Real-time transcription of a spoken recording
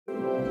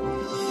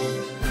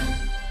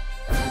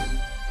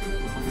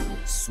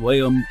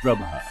Swayam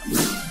Prabha.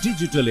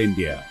 Digital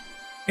India.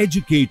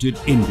 Educated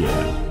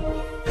India.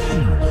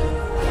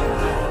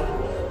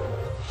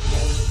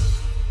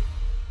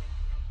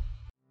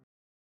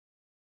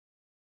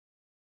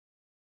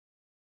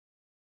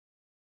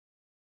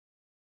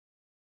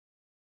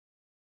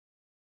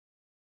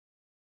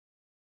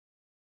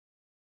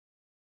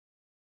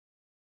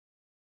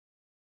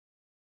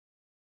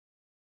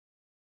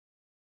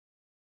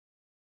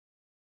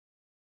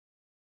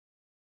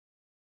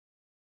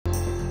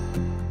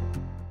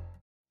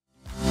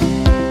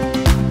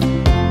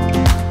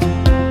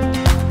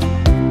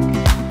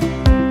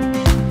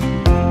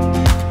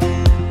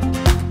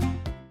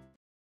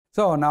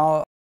 So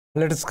now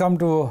let us come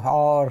to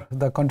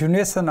the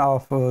continuation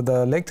of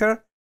the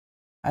lecture.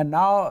 And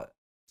now,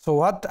 so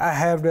what I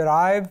have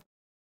derived,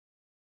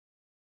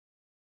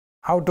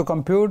 how to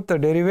compute the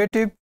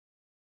derivative,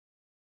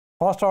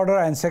 first order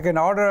and second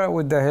order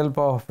with the help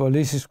of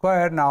least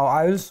square. Now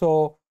I will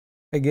show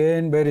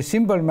again very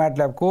simple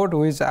Matlab code,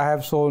 which I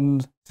have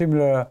shown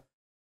similar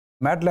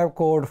Matlab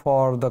code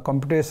for the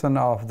computation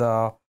of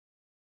the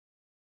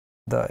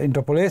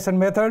interpolation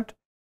method.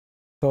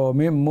 So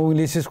moving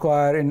least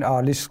square in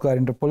least square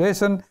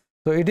interpolation.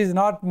 So it is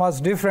not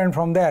much different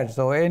from that.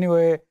 So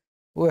anyway,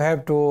 we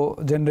have to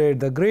generate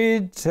the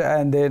grids,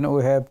 and then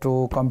we have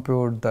to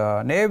compute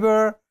the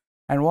neighbor.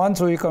 And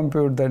once we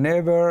compute the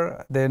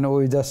neighbor, then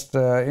we just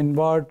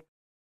invert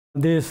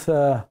this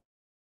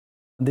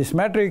this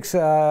matrix.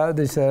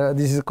 This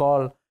is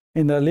called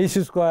in the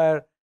least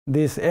square.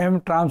 This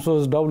M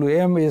transpose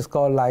Wm is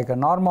called like a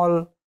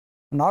normal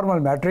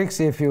matrix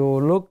if you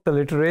look the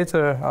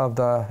literature of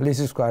the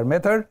least square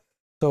method.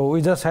 So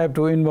we just have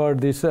to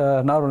invert this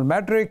normal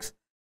matrix,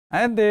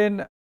 and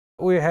then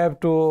we have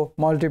to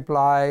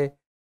multiply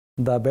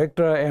the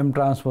vector M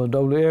transpose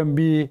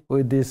Wmb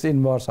with this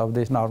inverse of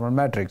this normal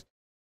matrix.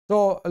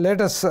 So let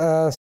us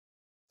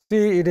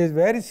see, it is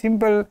very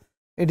simple,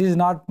 it is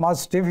not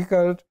much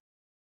difficult.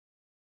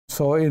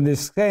 So in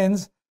this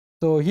sense,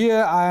 so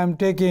here I am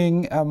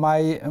taking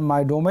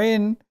my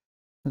domain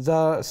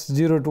the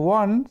 0 to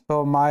 1,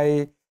 so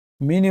my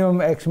minimum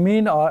x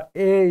mean or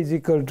a is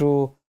equal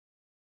to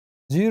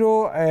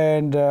 0,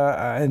 and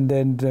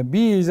then the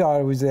b is,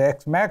 or with the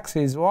x max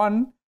is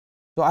 1.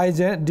 So I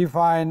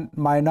define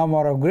my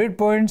number of grid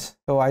points,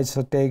 so I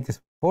should take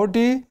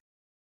 40.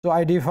 So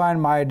I define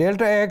my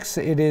delta x,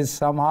 it is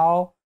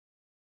somehow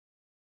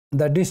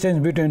the distance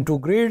between two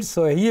grids.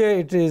 So here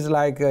it is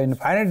like an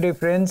infinite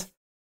difference,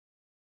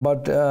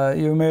 but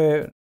you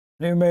may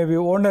be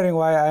wondering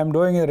why I am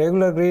doing a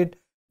regular grid.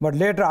 But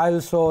later I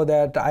will show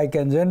that I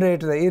can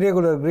generate the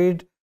irregular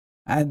grid,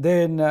 and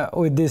then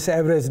with this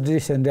average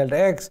distance delta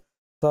x,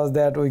 so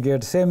that we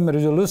get same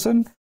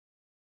resolution.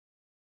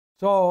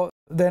 So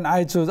then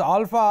I choose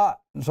alpha,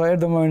 so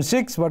at the moment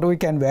 6, but we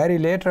can vary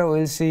later, we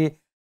will see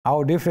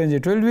how different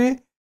it will be.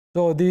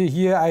 So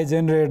here I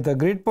generate the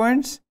grid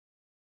points.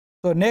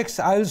 So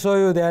next I will show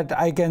you that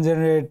I can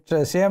generate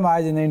same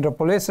as in the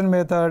interpolation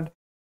method.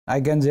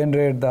 I can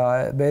generate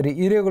the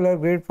very irregular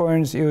grid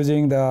points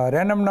using the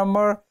random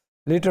number,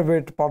 little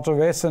bit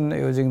perturbation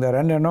using the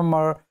random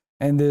number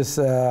in this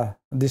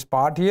this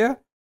part here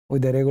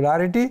with the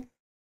regularity.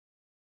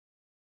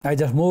 I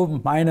just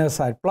move minus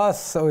side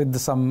plus with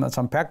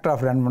some factor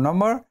of random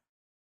number,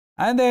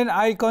 and then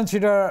I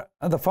consider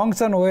the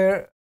function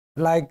where,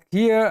 like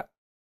here,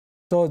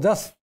 so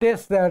just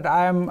test that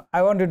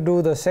I want to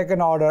do the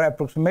second order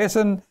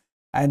approximation,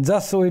 and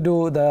just we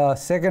do the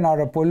second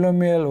order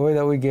polynomial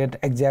whether we get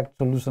exact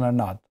solution or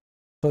not.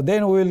 So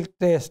then we will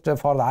test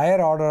for the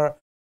higher order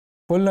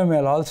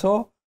polynomial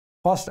also.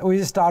 First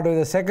we start with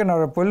the second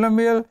order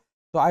polynomial.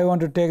 So I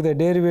want to take the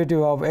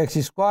derivative of x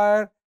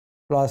square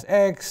plus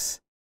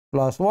x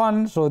plus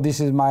 1. So this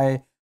is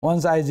my,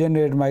 once I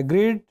generate my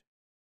grid,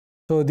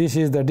 so this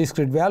is the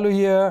discrete value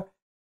here,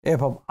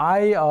 f of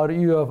I or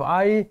u of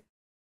I.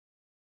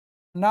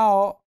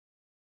 Now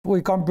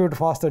we compute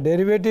first the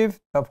derivative,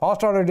 the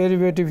first order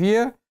derivative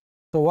here.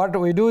 So what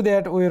we do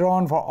that we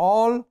run for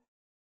all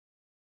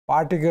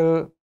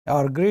particle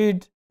or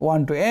grid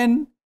 1 to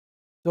n.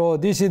 So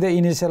this is the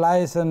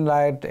initialization,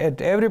 like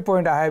at every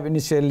point I have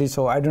initially,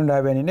 so I don't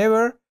have any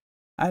neighbor,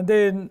 and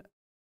then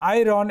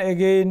I run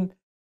again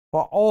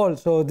for all.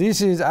 So this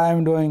is, I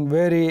am doing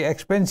very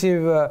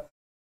expensive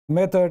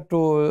method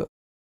to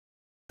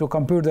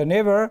compute the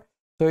neighbor.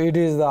 So it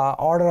is the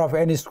order of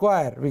n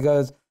square,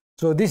 because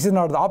so this is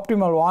not the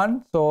optimal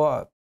one.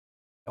 So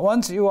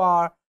once you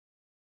are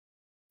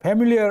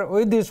familiar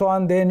with this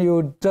one, then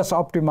you just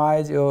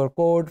optimize your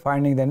code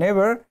finding the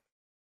neighbor.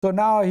 So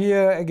now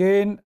here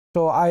again,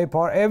 so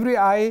for every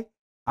I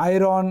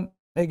run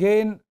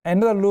again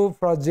another loop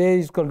for j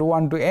is equal to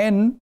 1 to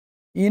n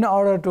in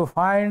order to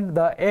find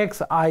the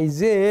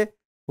xij,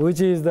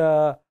 which is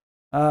the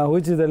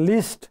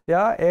list,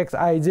 yeah,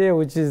 xij,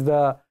 which is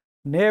the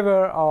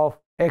neighbor of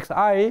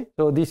xi.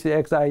 So this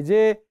is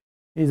xij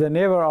is a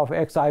neighbor of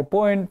xi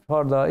point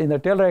for the in the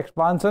Taylor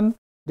expansion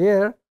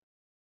there.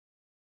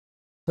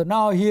 So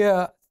now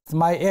here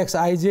my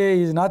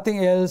xij is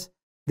nothing else,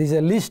 this is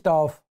a list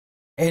of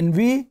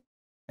nv,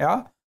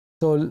 Yeah.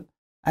 So,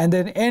 and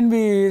then NB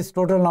is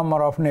total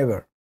number of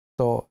neighbor.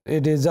 So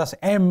it is just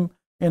M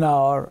in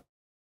our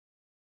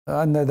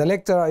under the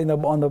lecture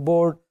on the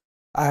board.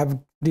 I have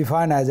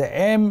defined as a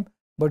M,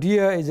 but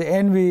here is a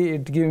NB.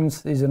 It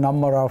gives is a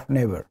number of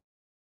neighbor.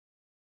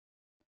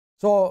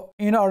 So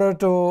in order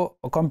to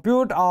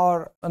compute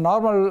our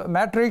normal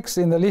matrix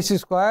in the least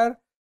square,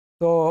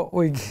 so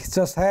we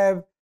just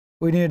have,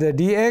 we need the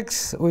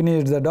dx, we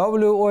need the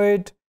w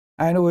weight,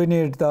 and we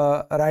need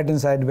the right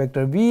hand side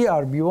vector b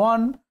or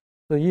b1.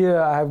 So here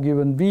I have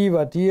given b,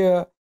 but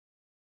here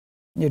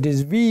it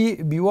is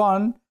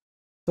b1.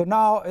 So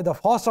now the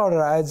first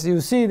order, as you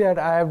see that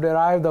I have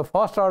derived the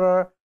first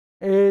order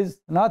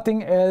is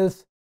nothing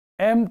else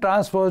m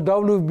transpose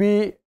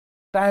wb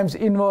times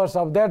inverse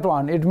of that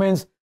one. It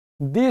means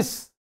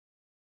this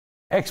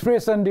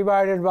expression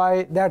divided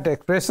by that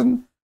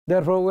expression.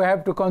 Therefore, we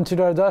have to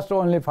consider just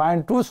only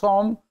find two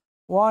sum.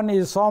 One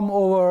is sum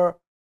over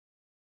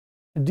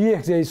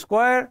dxj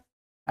square,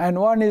 and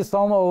one is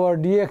sum over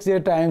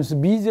dxj times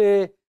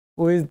bj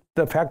with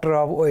the factor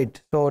of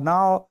weight. So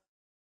now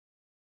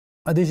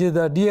this is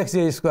the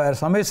dxj square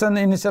summation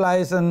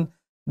initialization.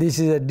 This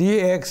is a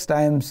dx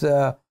times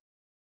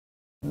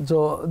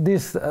so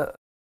this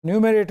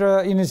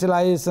numerator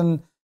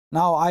initialization.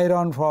 Now I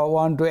run for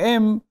 1 to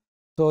m.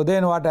 So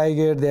then what I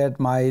get that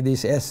my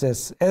this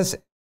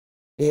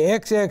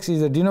axx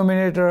is a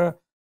denominator,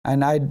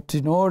 and I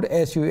denote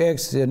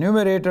sux is a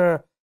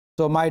numerator.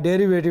 So my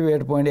derivative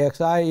at point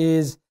xi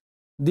is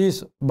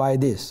this by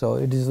this. So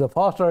it is the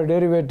first order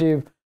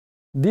derivative,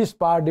 this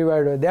part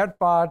divided by that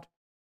part.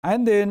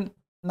 And then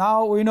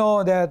now we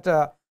know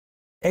that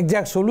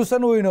exact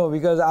solution we know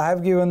because I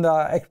have given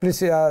the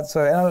explicit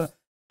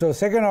so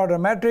second order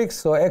matrix.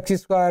 So x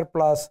square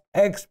plus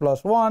x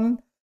plus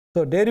 1.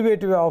 So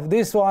derivative of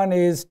this one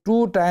is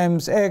 2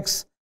 times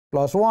x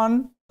plus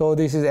 1. So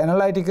this is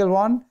analytical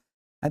one.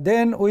 And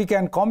then we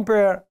can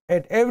compare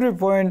at every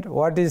point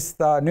what is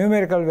the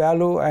numerical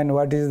value and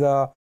what is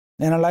the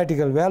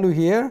analytical value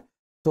here.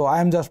 So I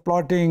am just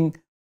plotting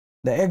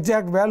the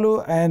exact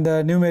value and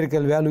the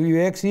numerical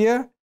value ux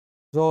here.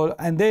 So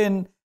and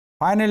then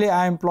finally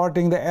I am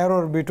plotting the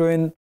error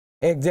between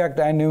exact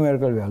and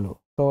numerical value.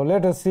 So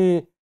let us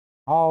see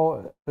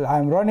how I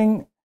am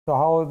running. So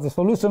how the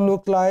solution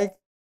looks like.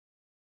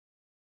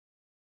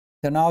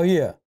 So now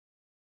here.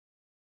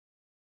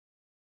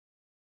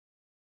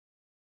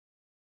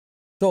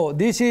 So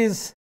this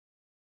is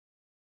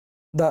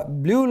the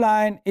blue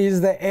line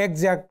is the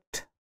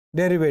exact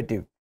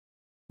derivative,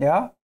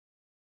 yeah,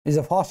 is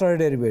a first order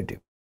derivative,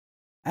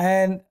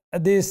 and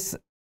this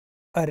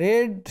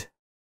red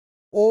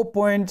O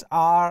points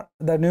are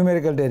the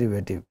numerical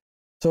derivative.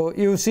 So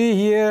you see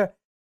here,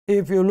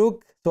 if you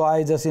look, so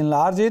I just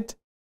enlarge it.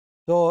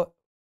 So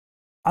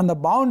on the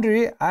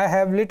boundary I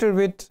have little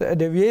bit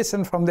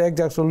deviation from the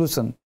exact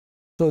solution.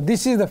 So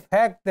this is the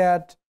fact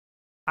that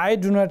I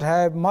do not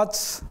have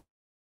much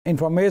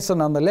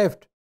information on the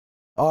left,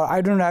 or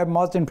I don't have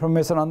much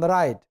information on the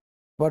right.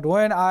 But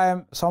when I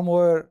am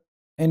somewhere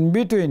in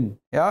between,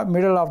 yeah,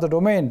 middle of the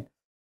domain,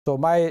 so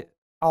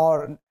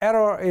our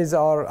error is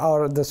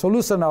the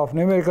solution of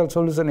numerical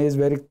solution is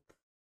very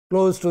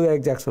close to the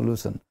exact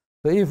solution.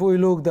 So if we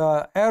look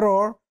the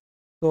error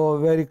so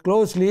very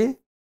closely,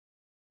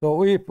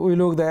 so if we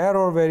look the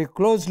error very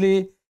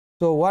closely,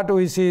 so what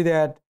we see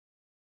that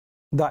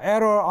the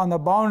error on the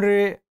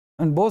boundary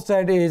on both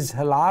sides is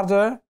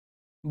larger,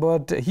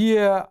 but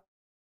here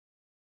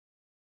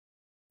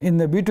in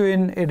the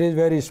between it is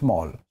very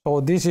small. So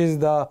this is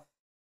the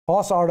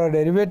first order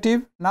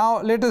derivative.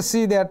 Now let us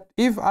see that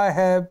if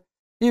I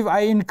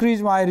increase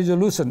my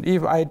resolution,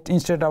 if I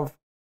instead of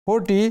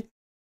 40,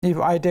 if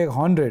I take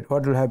 100,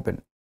 what will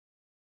happen?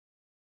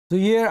 So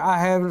here I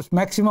have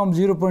maximum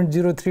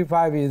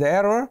 0.035 is the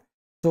error.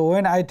 So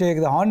when I take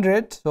the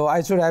 100, so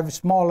I should have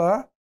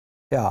smaller,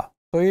 yeah.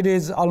 So it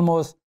is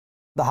almost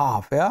the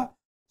half, yeah.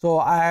 So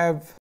I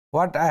have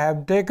what I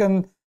have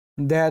taken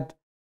that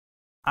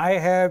I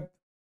have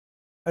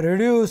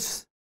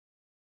reduced.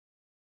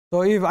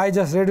 So if I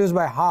just reduce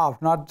by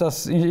half, not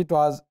just it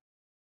was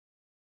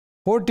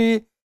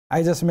 40,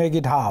 I just make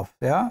it half,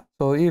 yeah.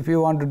 So if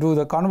you want to do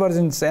the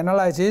convergence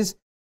analysis,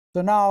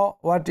 so now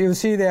what you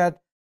see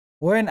that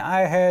when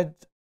I had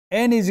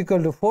n is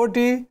equal to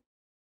 40,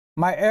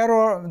 my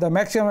error, the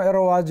maximum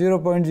error was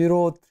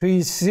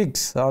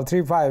 0.036 or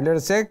 35, let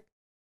us check.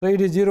 So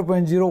it is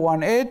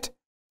 0.018.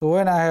 So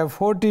when I have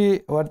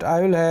 40, what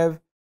I will have,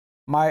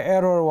 my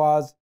error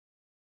was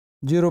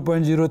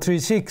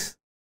 0.036.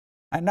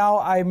 And now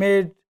I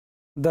made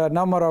the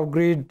number of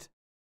grid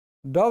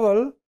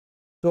double.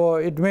 So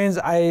it means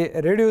I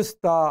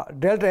reduced the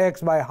delta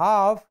x by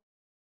half,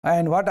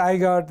 and what I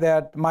got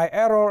that my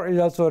error is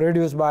also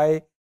reduced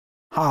by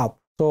half.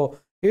 So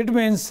it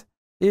means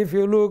if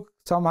you look,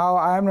 somehow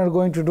I am not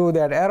going to do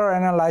that error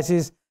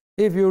analysis.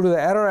 If you do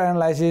the error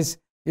analysis,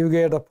 you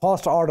get the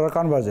first order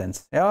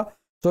convergence, yeah.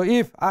 So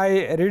if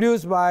I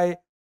reduce by,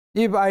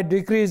 if I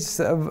decrease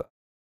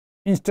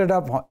instead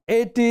of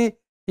 80,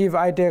 if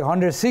I take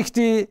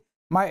 160,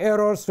 my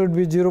error should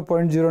be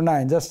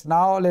 0.09. Just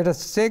now let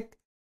us check.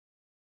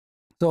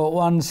 So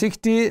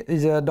 160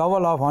 is a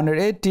double of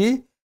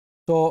 180.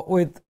 So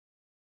with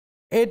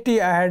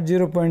 80 I had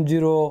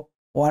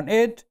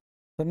 0.018.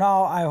 So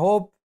now I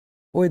hope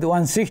with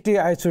 160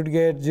 I should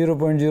get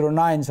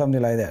 0.09,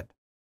 something like that.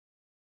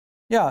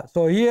 Yeah,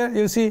 so here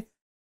you see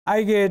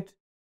I get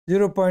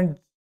 0.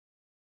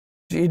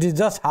 It is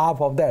just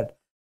half of that.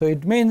 So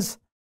it means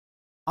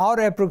our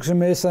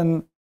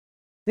approximation,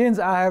 since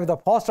I have the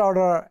first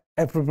order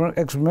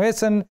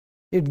approximation,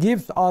 it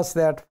gives us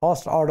that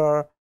first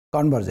order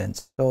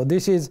convergence. So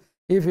this is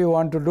if you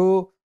want to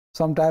do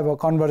some type of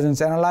convergence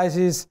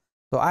analysis.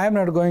 So I am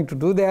not going to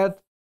do that.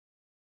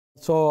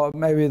 So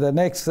maybe the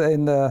next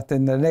in the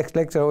next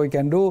lecture we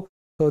can do.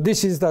 So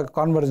this is the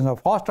convergence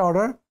of first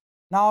order.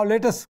 Now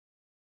let us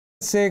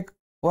check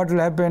what will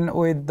happen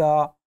with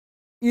the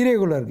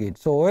irregular grid.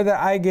 So whether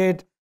I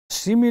get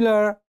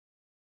similar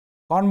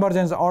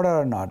convergence order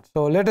or not.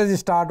 So let us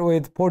start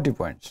with 40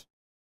 points.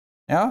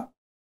 Yeah.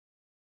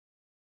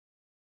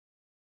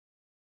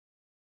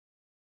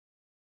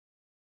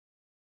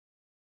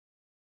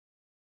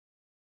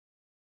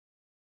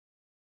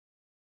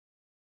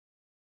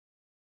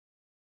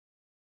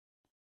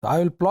 So I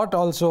will plot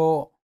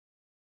also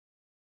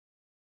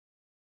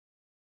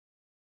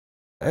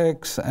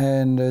x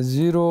and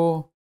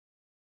 0.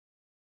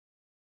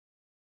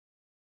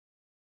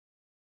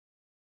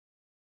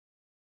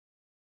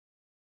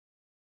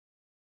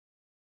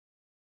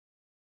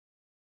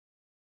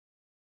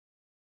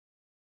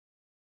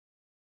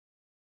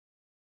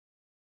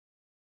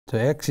 So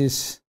x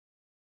is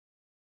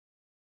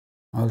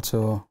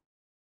also.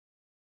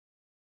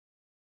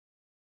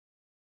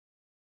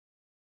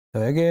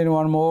 So again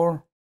one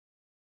more.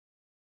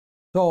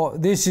 So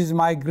this is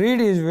my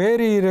grid is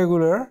very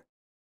irregular.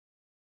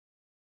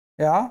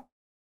 Yeah.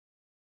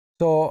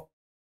 So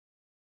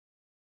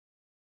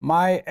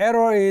my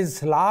error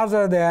is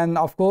larger than,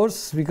 of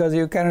course, because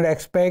you cannot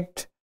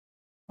expect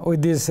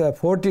with this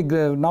 40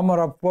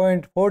 number of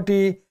point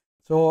 40.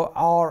 So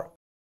our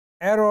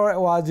error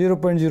was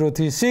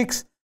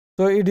 0.036.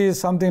 So it is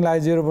something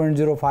like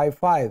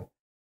 0.055.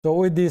 So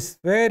with this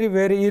very,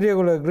 very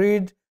irregular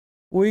grid,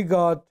 we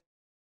got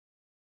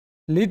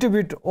little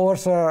bit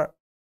worse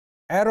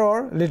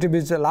error, little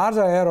bit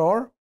larger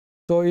error.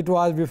 So it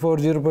was before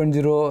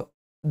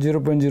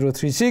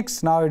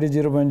 0.036. Now it is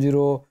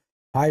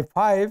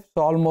 0.055.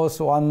 So almost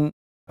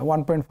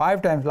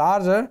 1.5 times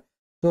larger.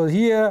 So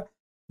here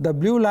the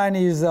blue line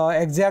is the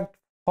exact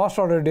first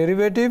order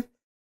derivative,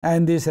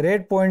 and these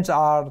red points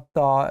are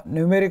the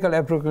numerical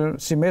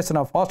approximation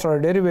of first order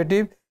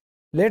derivative.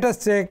 Let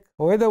us check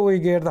whether we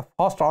get the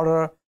first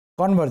order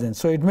convergence.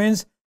 So it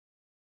means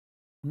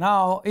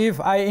now if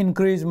I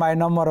increase my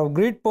number of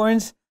grid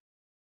points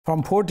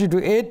from 40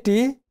 to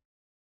 80,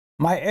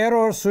 my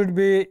error should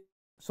be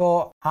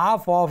so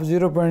half of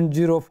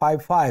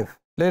 0.055.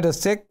 Let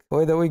us check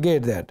whether we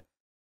get that.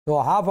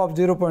 So half of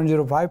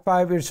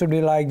 0.055, it should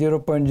be like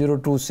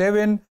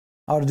 0.027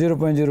 or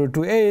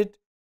 0.028.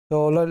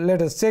 So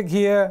let us check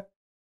here.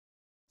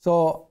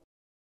 So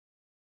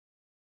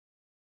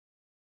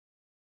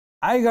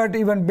I got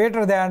even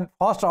better than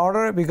first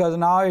order because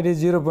now it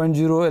is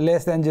 0.0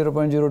 less than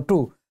 0.02.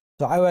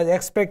 So I was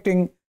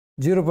expecting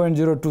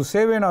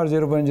 0.027 or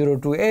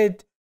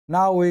 0.028.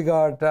 Now we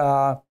got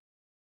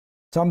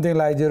something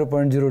like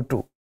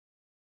 0.02.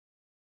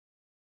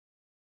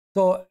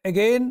 So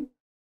again,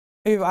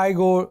 if I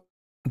go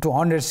to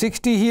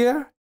 160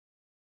 here,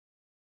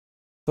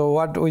 so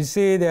what we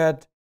see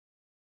that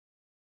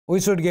we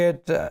should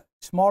get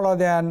smaller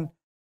than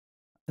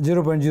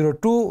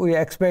 0.02. We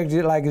expect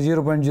it like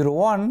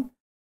 0.01.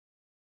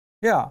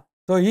 Yeah.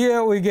 So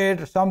here we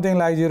get something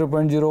like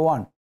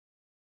 0.01.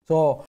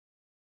 So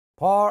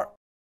for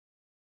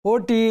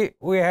 40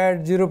 we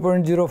had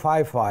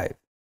 0.055.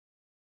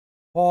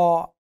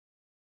 For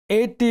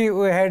 80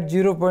 we had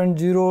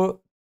 0.02.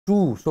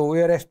 So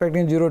we are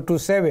expecting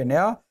 0.27.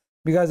 Yeah,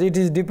 because it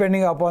is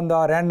depending upon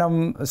the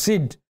random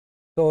seed.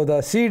 So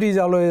the seed is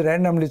always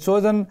randomly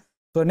chosen.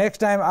 So next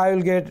time I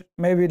will get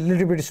maybe a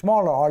little bit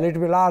smaller or a little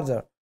bit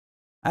larger.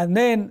 And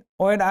then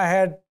when I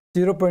had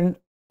 0.40,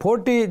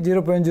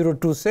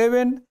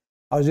 0.027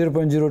 or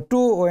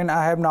 0.02, when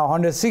I have now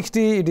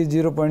 160, it is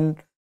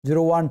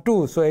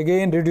 0.012. So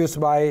again reduced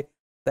by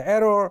the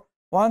error.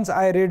 Once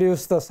I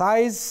reduce the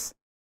size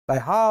by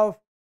half,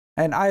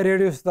 and I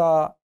reduce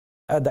the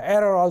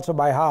error also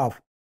by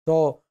half.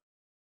 So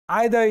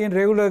either in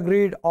regular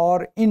grid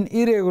or in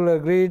irregular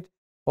grid,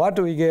 what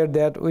we get,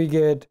 that we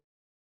get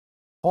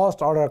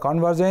first order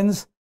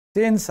convergence,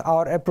 since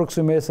our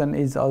approximation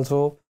is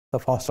also the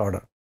first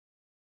order.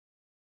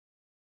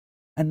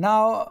 And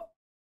now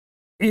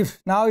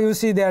if now you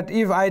see that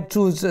if I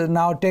choose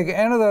now take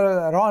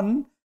another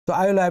run, so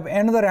I will have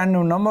another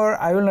random number.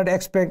 I will not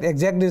expect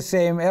exactly the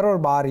same error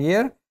bar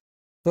here.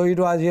 So it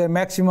was here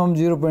maximum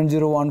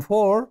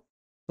 0.014.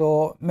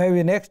 So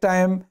maybe next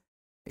time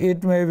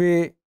it may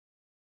be,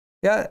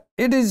 yeah,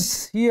 it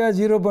is here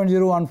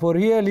 0.014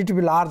 here, a little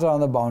bit larger on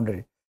the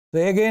boundary.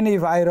 So again,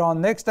 if I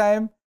run next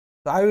time,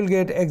 So I will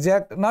get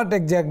exact, not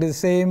exactly the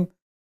same,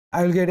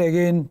 I will get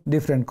again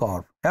different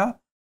curve. Yeah.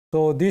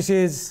 So this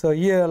is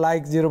here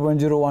like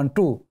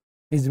 0.012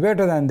 is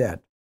better than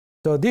that.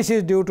 So this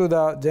is due to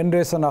the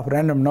generation of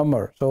random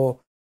number.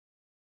 So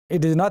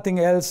it is nothing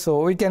else.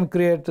 So we can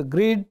create a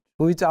grid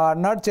which are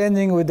not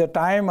changing with the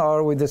time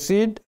or with the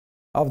seed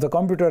of the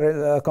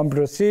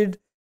computer seed.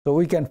 So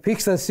we can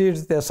fix the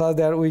seeds so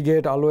that we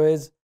get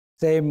always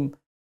same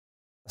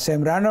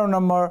random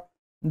number.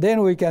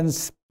 Then we can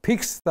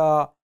fix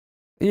the,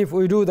 if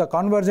we do the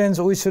convergence,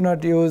 we should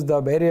not use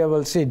the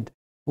variable seed.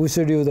 We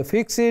should use the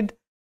fixed seed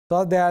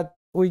so that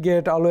we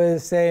get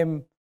always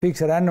same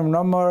fixed random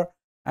number,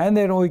 and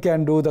then we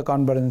can do the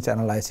convergence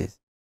analysis.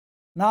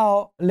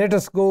 Now let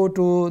us go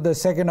to the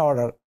second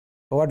order.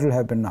 What will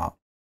happen now?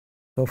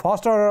 So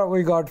first order,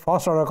 we got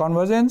first order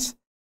convergence.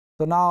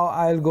 So now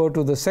I'll go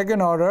to the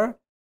second order.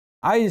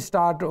 I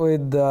start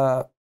with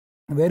the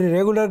very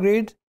regular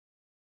grid.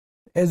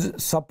 As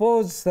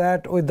suppose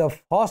that with the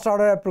first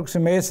order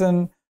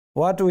approximation,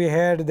 what we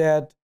had,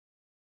 that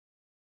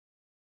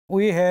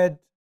we had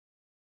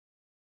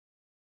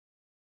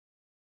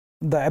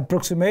the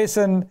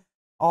approximation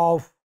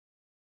of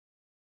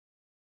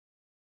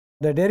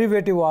the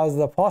derivative was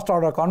the first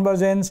order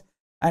convergence,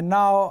 and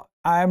now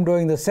I am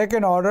doing the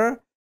second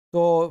order.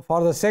 So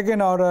for the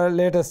second order,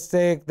 let us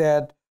take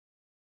that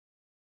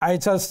I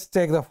just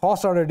take the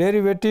first order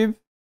derivative.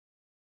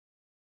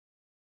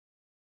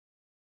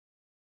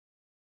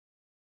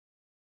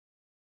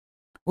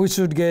 We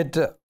should get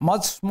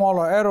much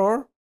smaller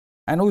error,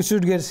 and we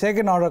should get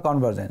second order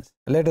convergence.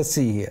 Let us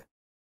see here.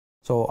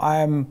 So I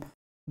am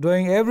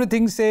doing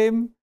everything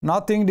same,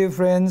 nothing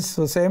difference,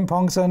 so same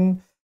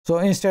function. So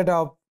instead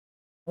of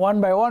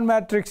 1 by 1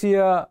 matrix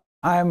here,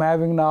 I am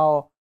having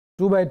now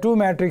 2 by 2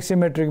 matrix,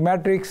 symmetric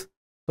matrix.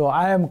 So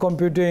I am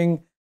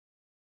computing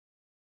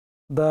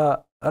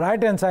the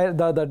right hand side,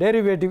 the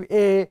derivative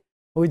A,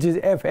 which is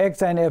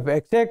fx and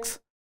fxx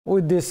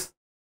with this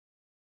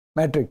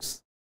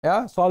matrix.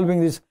 Yeah,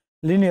 solving this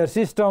linear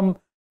system,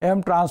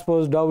 m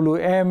transpose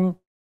wm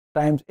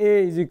times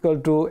A is equal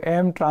to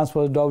m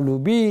transpose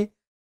wb.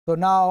 So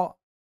now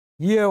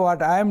here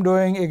what I am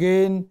doing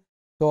again,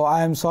 so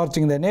I am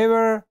searching the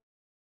neighbor.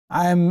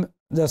 I am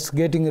just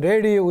getting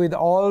ready with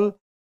all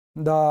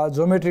the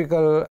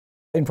geometrical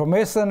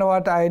information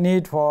what I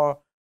need for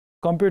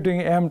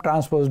computing m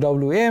transpose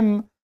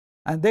wm,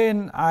 and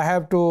then I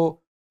have to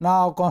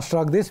now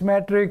construct this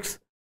matrix.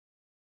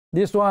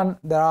 This one,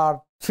 there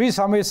are 3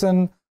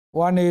 summation.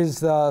 One is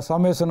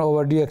summation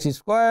over dx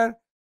square,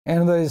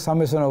 another is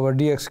summation over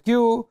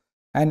dxq,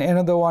 and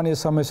another one is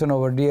summation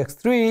over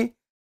dx3.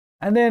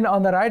 And then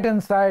on the right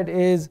hand side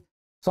is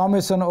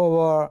summation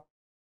over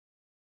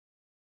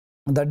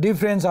the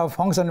difference of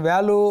function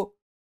value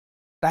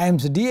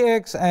times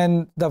dx,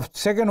 and the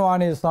second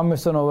one is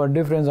summation over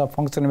difference of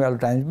function value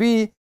times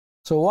b.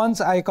 So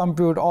once I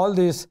compute all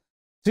these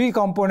 3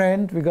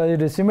 components, because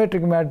it is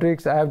symmetric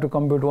matrix, I have to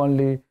compute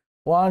only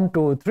 1,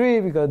 2, 3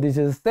 because this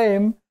is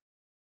same,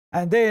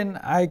 and then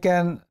I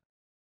can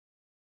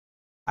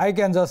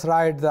just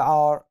write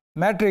our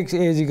matrix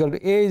A is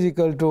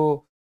equal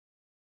to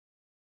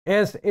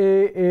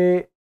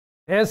SAXX,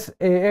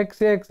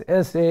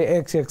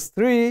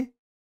 SAXX3,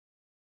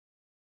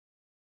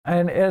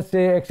 and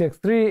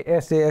SAXX3,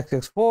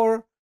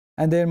 SAXX4,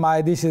 and then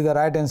this is the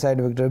right hand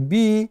side vector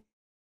B,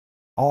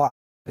 or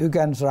you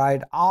can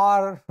write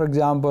R, for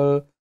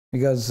example,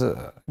 because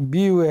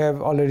B we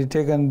have already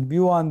taken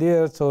B1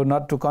 there, so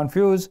not to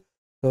confuse.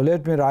 So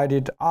let me write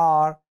it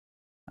R,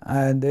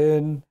 and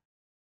then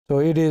so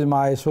it is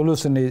my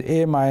solution is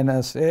A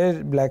minus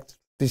A black.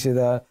 This is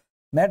the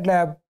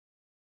Matlab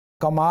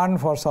command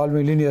for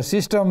solving linear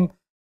system.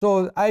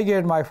 So I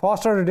get my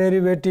first order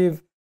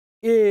derivative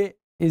A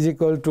is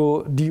equal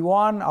to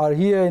d1, or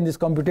here in this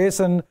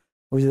computation,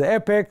 which is the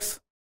fx,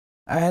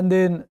 and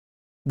then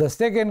the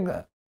second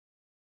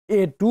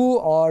a2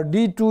 or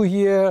d2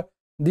 here,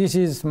 this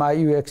is my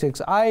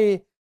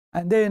uxxi,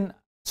 and then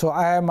so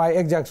I have my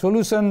exact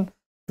solution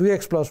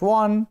 2x plus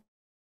 1,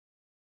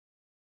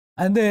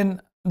 and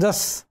then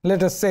just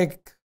let us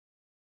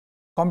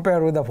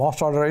compare with the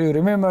first order. You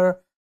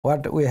remember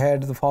what we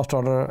had the first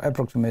order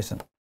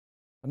approximation.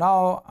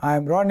 Now I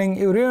am running.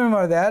 You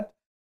remember that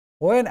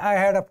when I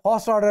had a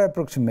first order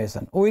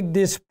approximation with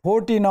this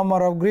 40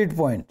 number of grid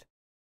point,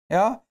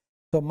 yeah,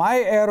 so my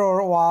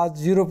error was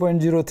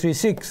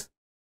 0.036,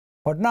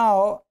 but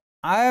now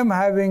I am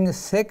having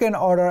second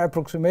order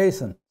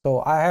approximation.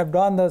 So I have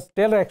done the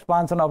Taylor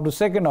expansion up to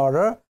second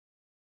order.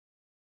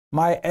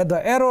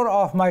 The error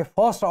of my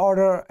first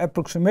order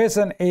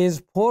approximation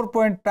is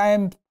 4.5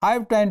 times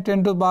 10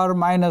 to the power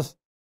minus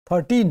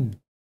 13.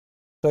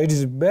 So it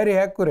is very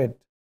accurate.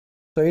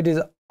 So it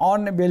is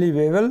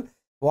unbelievable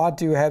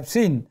what you have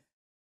seen.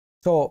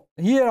 So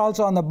here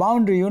also on the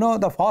boundary,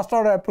 the first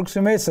order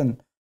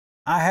approximation,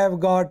 I have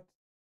got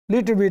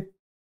little bit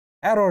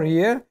error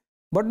here,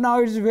 but now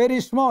it is very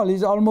small,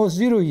 it's almost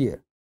 0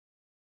 here.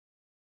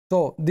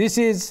 So this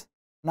is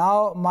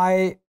now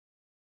my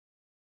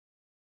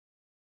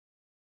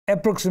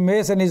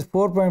approximation is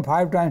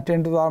 4.5 times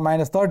 10 to the power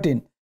minus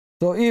 13.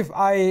 So if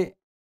I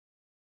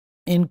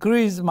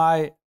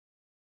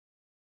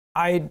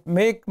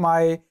make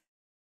my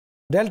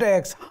delta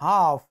x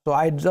half, so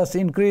I just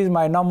increase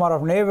my number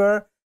of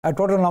neighbor, a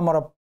total number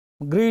of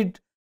grid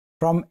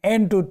from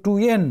n to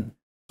 2n.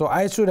 So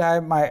I should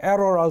have my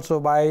error also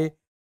by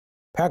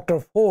factor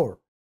 4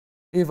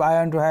 if I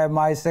want to have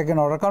my second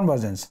order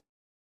convergence.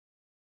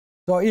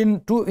 So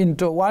into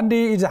 1D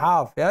is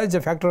half, yeah, it's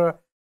a factor,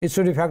 it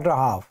should be factor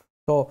half.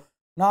 So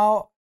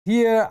now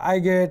here I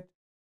get,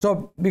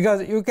 so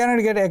because you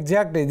cannot get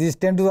exactly this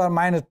 10 to the power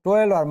minus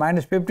 12 or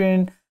minus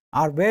 15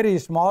 are very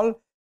small,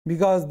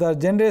 because the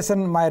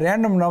generation, my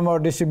random number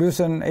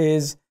distribution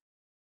is,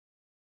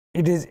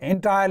 it is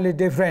entirely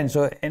different.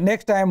 So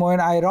next time when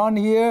I run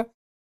here,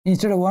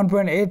 instead of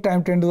 1.8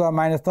 times 10 to the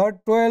minus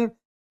 12,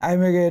 I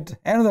may get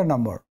another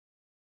number.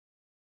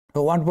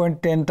 So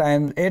 1.10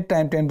 times 8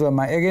 times 10 to the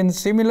minus, again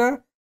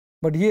similar,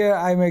 but here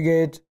I may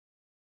get,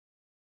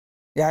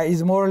 yeah,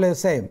 is more or less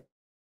same.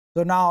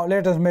 So now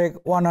let us make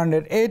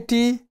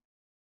 180,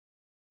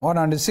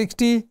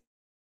 160.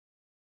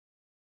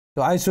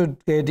 So I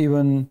should get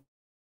even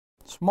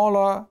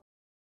smaller.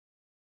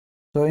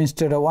 So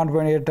instead of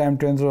 1.8 times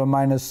 10 to the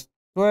minus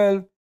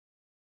 12,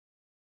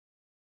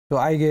 so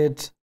I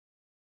get,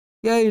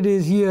 yeah, it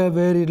is here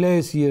very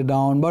less here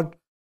down, but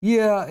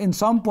here in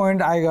some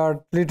point I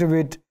got a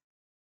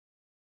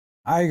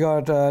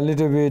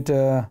little bit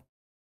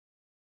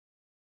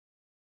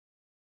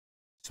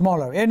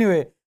smaller.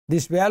 Anyway,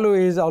 this value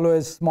is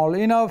always small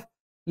enough.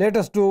 Let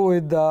us do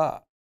with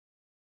the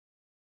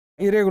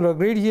irregular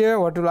grid here.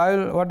 What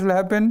will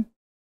happen?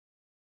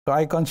 So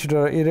I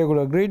consider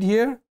irregular grid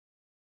here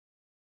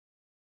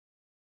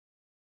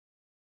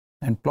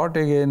and plot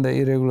again the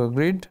irregular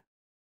grid.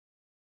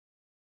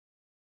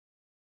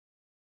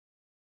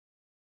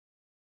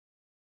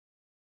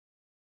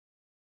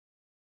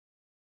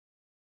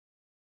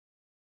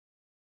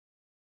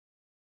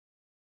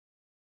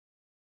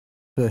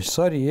 So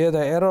sorry, here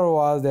the error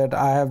was that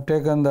I have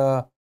plotted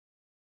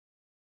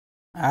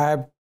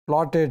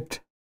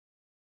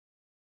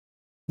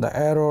the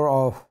error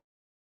of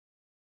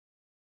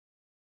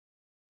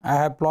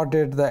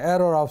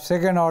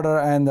second order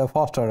and the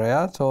first order,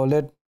 yeah. So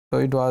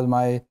it was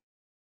my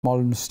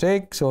small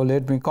mistake. So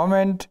let me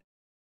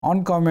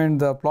uncomment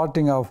the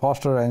plotting of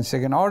first order and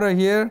second order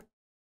here.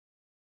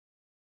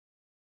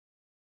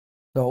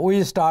 So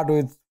we start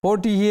with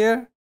 40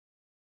 here.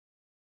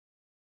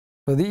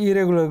 So the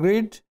irregular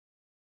grid.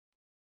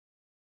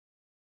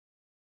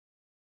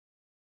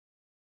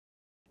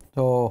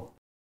 So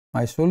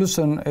my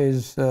solution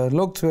is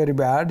looks very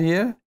bad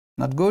here,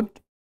 not good.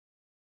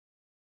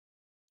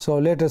 So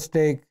let us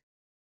take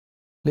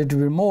little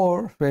bit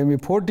more. Maybe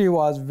 40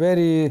 was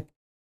very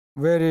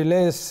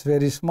less,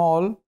 very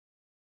small.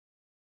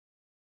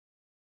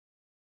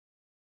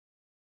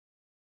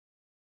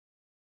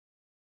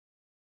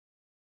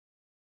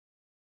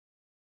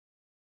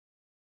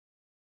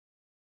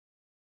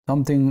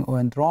 Something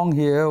went wrong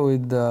here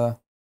with the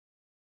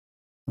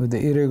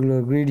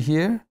irregular grid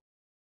here.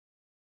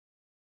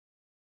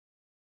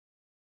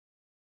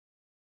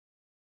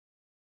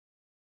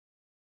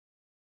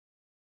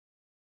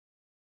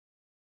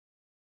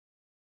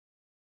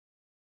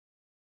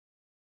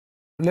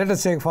 Let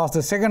us take first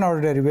the second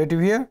order derivative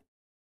here.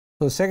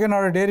 So second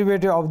order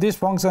derivative of this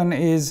function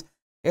is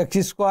x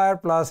square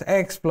plus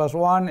x plus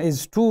 1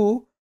 is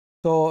 2.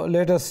 So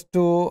let us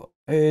do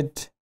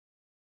it.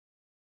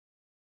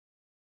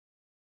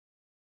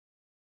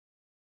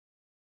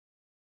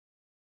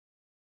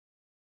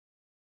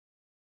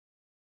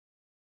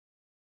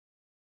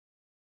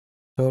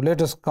 So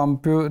let us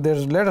compute,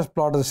 let us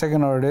plot the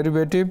second order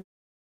derivative.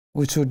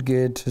 We should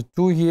get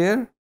 2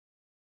 here.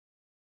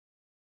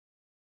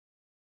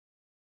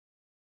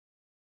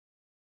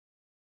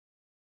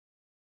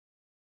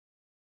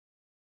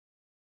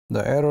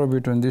 The error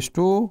between these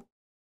two.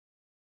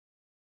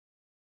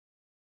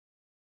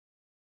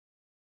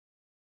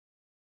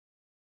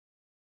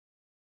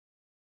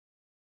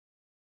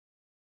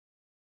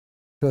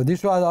 So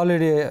this was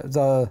already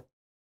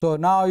so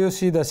now you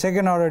see the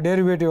second order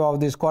derivative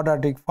of this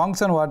quadratic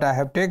function, what I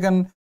have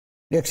taken,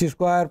 x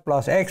square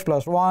plus x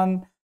plus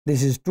 1,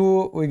 this is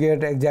 2, we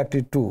get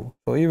exactly 2.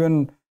 So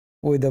even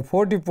with the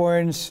 40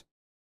 points,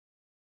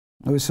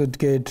 we should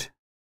get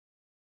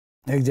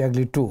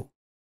exactly 2.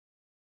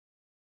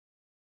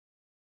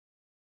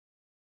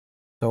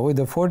 So with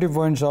the 40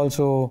 points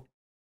also,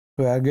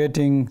 we are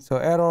getting, so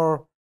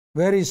error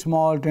very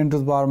small, 10 to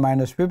the power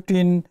minus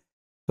 15.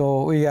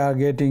 So we are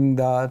getting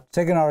the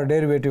second order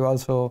derivative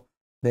also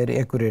very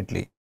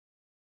accurately.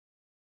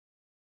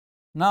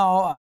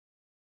 Now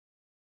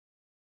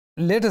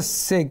let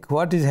us check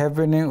what is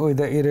happening with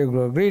the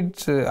irregular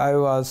grid. I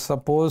was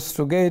supposed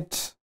to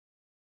get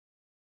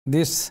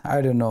this,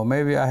 I don't know,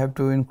 maybe I have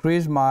to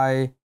increase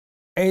my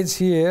edge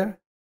here.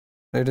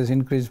 Let us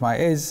increase my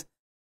edge.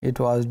 It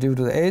was due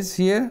to the edge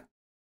here.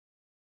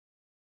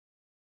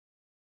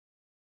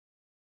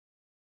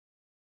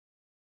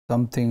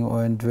 Something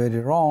went very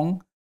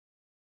wrong.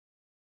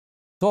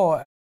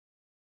 So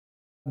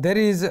there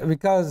is,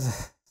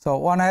 because so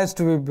one has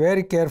to be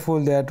very careful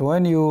that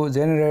when you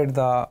generate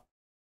the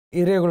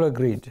irregular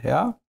grid,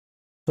 yeah,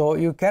 so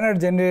you cannot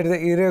generate the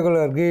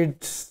irregular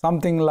grid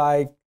something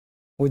like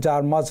which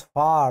are much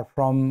far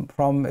from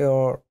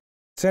your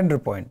center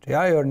point,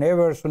 yeah, your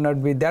neighbors should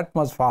not be that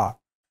much far.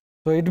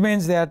 So it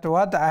means that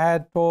what I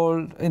had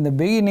told in the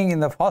beginning in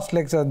the first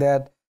lecture,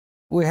 that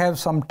we have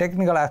some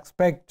technical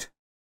aspect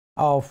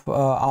of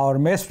our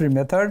Meshfree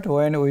method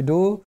when we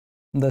do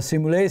the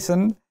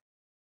simulation.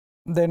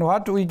 Then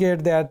what we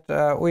get that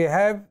we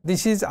have,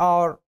 this is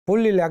our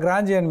fully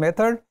Lagrangian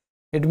method.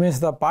 It means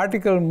the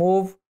particle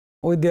move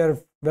with their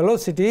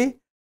velocity,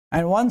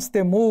 and once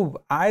they move,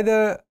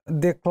 either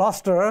they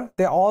cluster,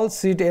 they all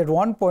sit at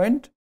one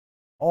point,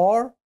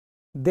 or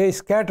they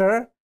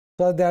scatter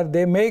so that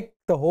they make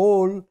the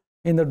hole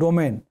in the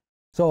domain.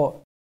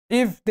 So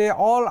if they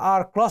all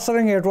are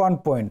clustering at one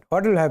point,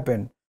 what will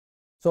happen?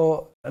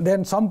 So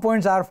then some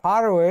points are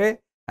far away,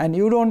 and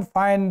you don't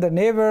find the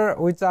neighbor,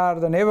 which are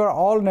the neighbor,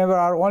 all neighbor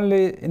are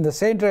only in the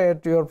center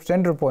at your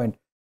center point.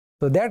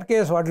 So that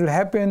case, what will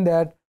happen,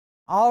 that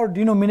our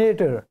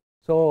denominator,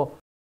 so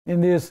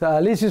in this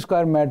least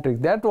square matrix,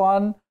 that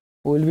one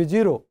will be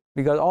 0,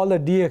 because all the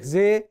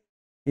dxj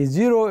is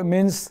 0. It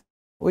means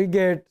we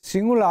get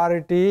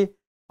singularity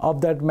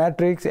of that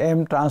matrix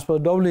M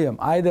transpose Wm.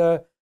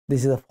 Either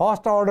this is the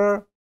first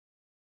order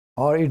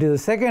or it is the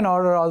second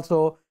order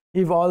also.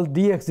 If all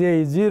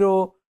dxj is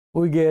 0,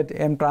 we get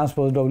M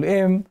transpose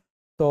Wm.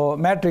 So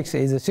matrix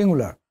is a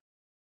singular.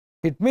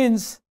 It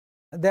means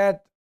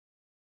that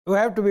we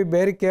have to be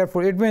very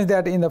careful. It means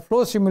that in the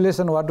flow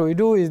simulation, what we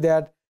do is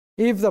that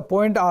if the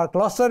points are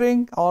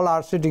clustering, all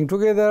are sitting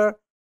together,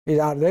 they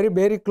are very,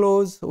 very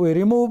close, we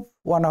remove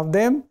one of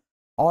them,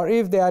 or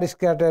if they are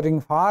scattering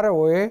far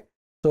away,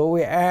 so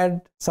we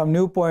add some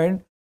new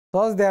point,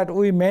 such that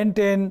we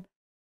maintain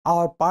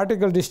our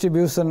particle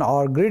distribution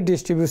or grid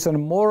distribution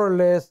more or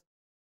less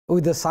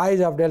with the size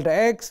of delta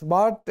x,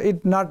 but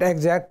it not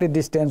exactly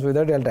distance with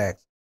the delta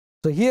x.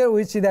 So here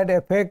we see that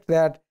effect,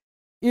 that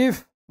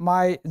if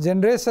my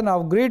generation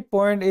of grid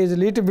point is a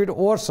little bit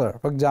worse, for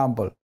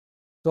example,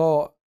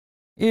 so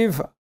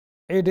if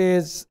it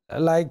is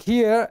like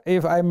here,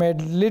 if I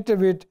made little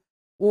bit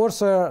worse,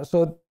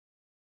 so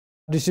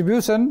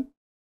distribution,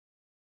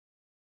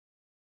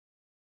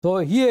 so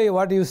here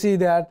what you see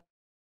that,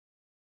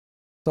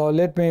 so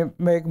let me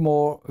make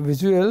more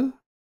visual.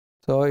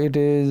 So it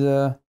is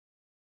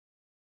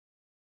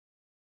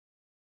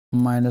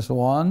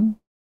 -1,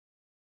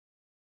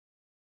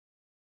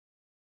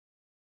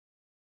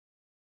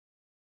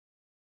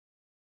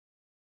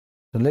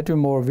 so let me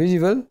more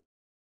visible.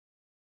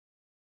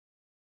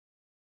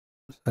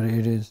 Sorry,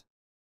 it is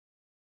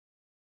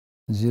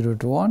 0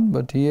 to 1,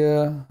 but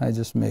here I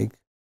just make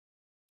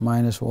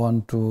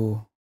 -1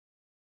 to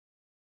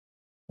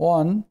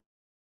 1.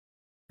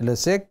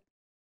 Let's check.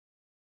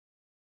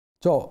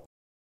 So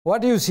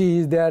what you see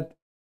is that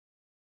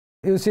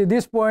you see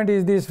this point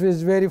is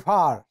very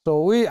far.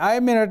 So I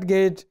may not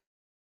get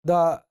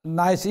the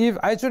nice, if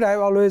I should have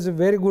always a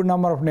very good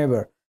number of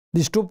neighbor.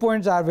 These 2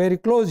 points are very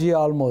close here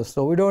almost,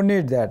 so we don't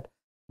need that.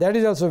 That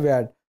is also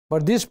bad.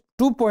 But these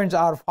 2 points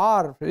are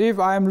far. If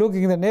I am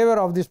looking the neighbor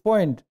of this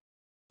point,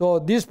 so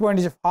this point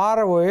is far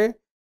away,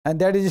 and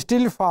that is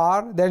still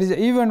far, that is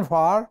even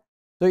far.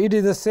 So it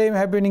is the same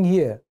happening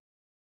here.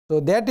 So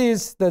that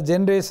is the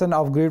generation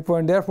of grid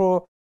point.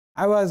 Therefore,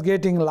 I was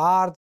getting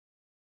large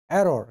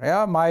error.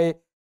 Yeah, my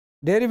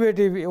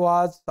derivative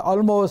was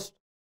almost,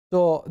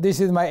 so this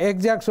is my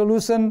exact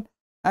solution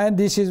and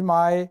this is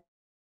my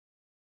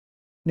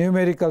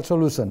numerical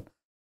solution.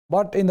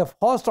 But in the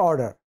first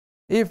order,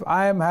 if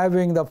I am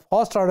having the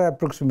first order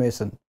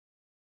approximation,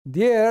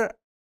 there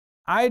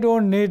I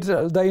don't need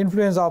the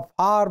influence of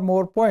far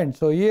more points.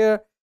 So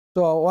here,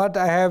 so what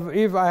I have,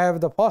 if I have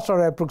the first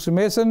order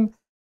approximation,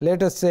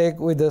 let us say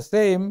with the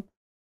same,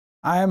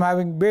 I am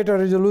having better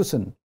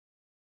resolution.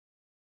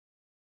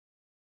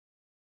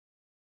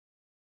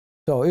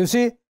 So you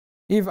see,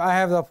 if I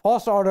have the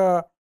first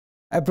order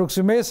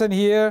approximation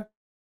here,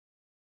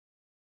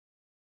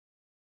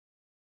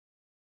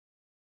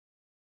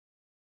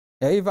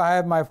 if I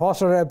have my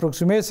first order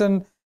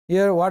approximation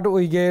here, what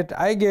we get,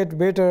 I get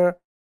better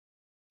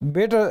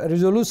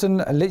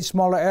resolution, a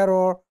smaller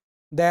error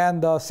than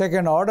the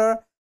second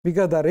order,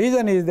 because the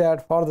reason is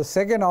that for the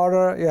second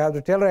order you have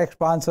the Taylor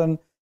expansion,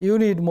 you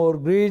need more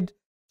grid.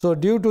 So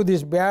due to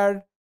this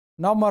bad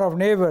number of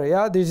neighbor,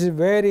 yeah, this is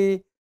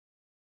very,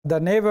 the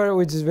neighbor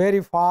which is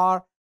very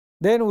far,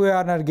 then we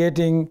are not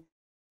getting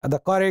the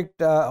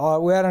correct or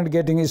we are not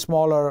getting a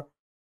smaller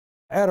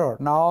error.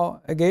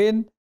 Now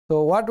again,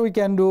 so what we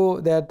can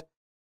do, that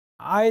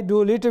I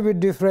do a little bit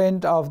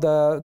different of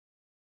the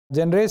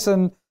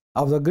generation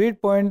of the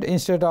grid point.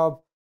 Instead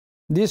of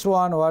this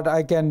one, what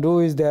I can do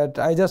is that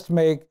I just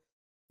make,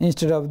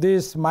 instead of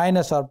this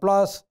minus or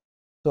plus,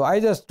 so I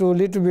just do a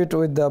little bit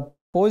with the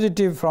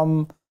positive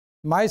from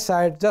my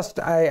side, just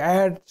I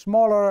add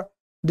smaller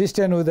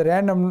distance with a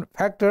random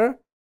factor.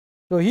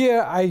 So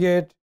here I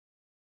get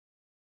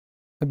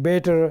a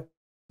better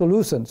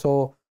solution.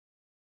 So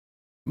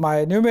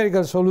my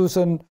numerical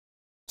solution,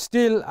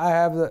 still I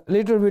have a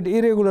little bit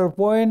irregular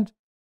point,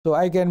 so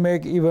I can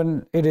make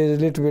even it is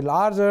a little bit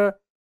larger,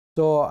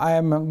 so I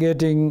am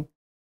getting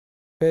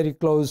very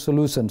close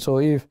solution. So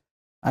if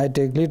I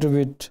take little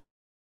bit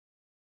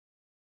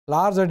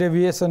larger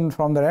deviation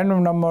from the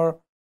random number,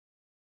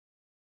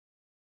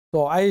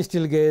 so I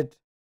still get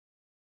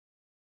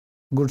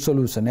good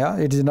solution. Yeah,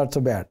 it is not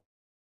so bad.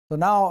 So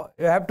now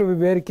you have to be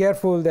very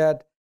careful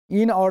that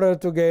in order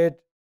to get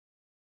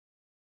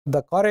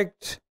the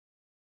correct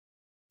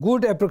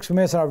good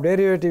approximation of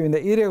derivative in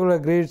the irregular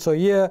grid, so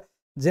here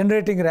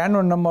generating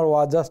random number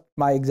was just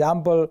my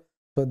example,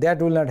 so that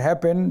will not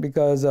happen,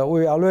 because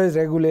we always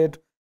regulate,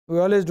 we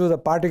always do the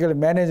particle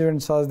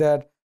management such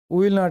that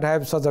we will not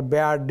have such a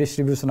bad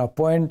distribution of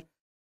point.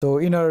 So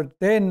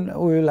then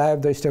we will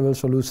have the stable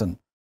solution.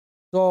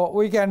 So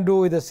we can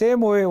do it the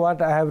same way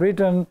what I have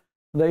written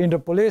the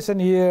interpolation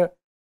here.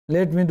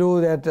 Let me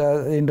do that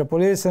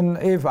interpolation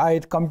if I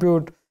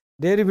compute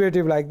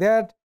derivative like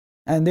that,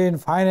 and then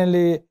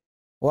finally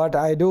what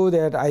I do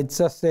that I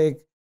just take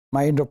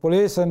my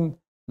interpolation.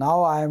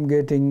 Now I am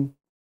getting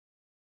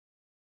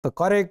the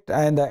correct,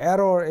 and the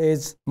error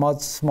is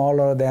much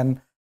smaller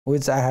than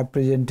which I have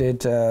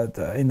presented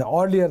in the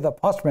earlier, the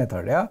first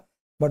method. Yeah,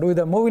 but with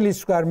the moving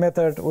least square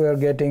method we are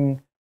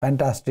getting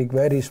fantastic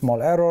very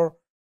small error.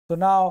 So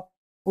now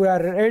we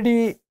are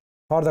ready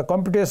for the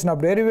computation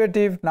of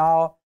derivative.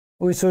 Now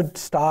we should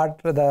start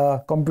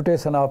the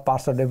computation of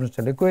partial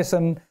differential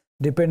equation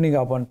depending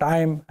upon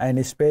time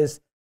and space.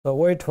 So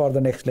wait for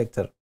the next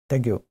lecture.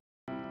 Thank you.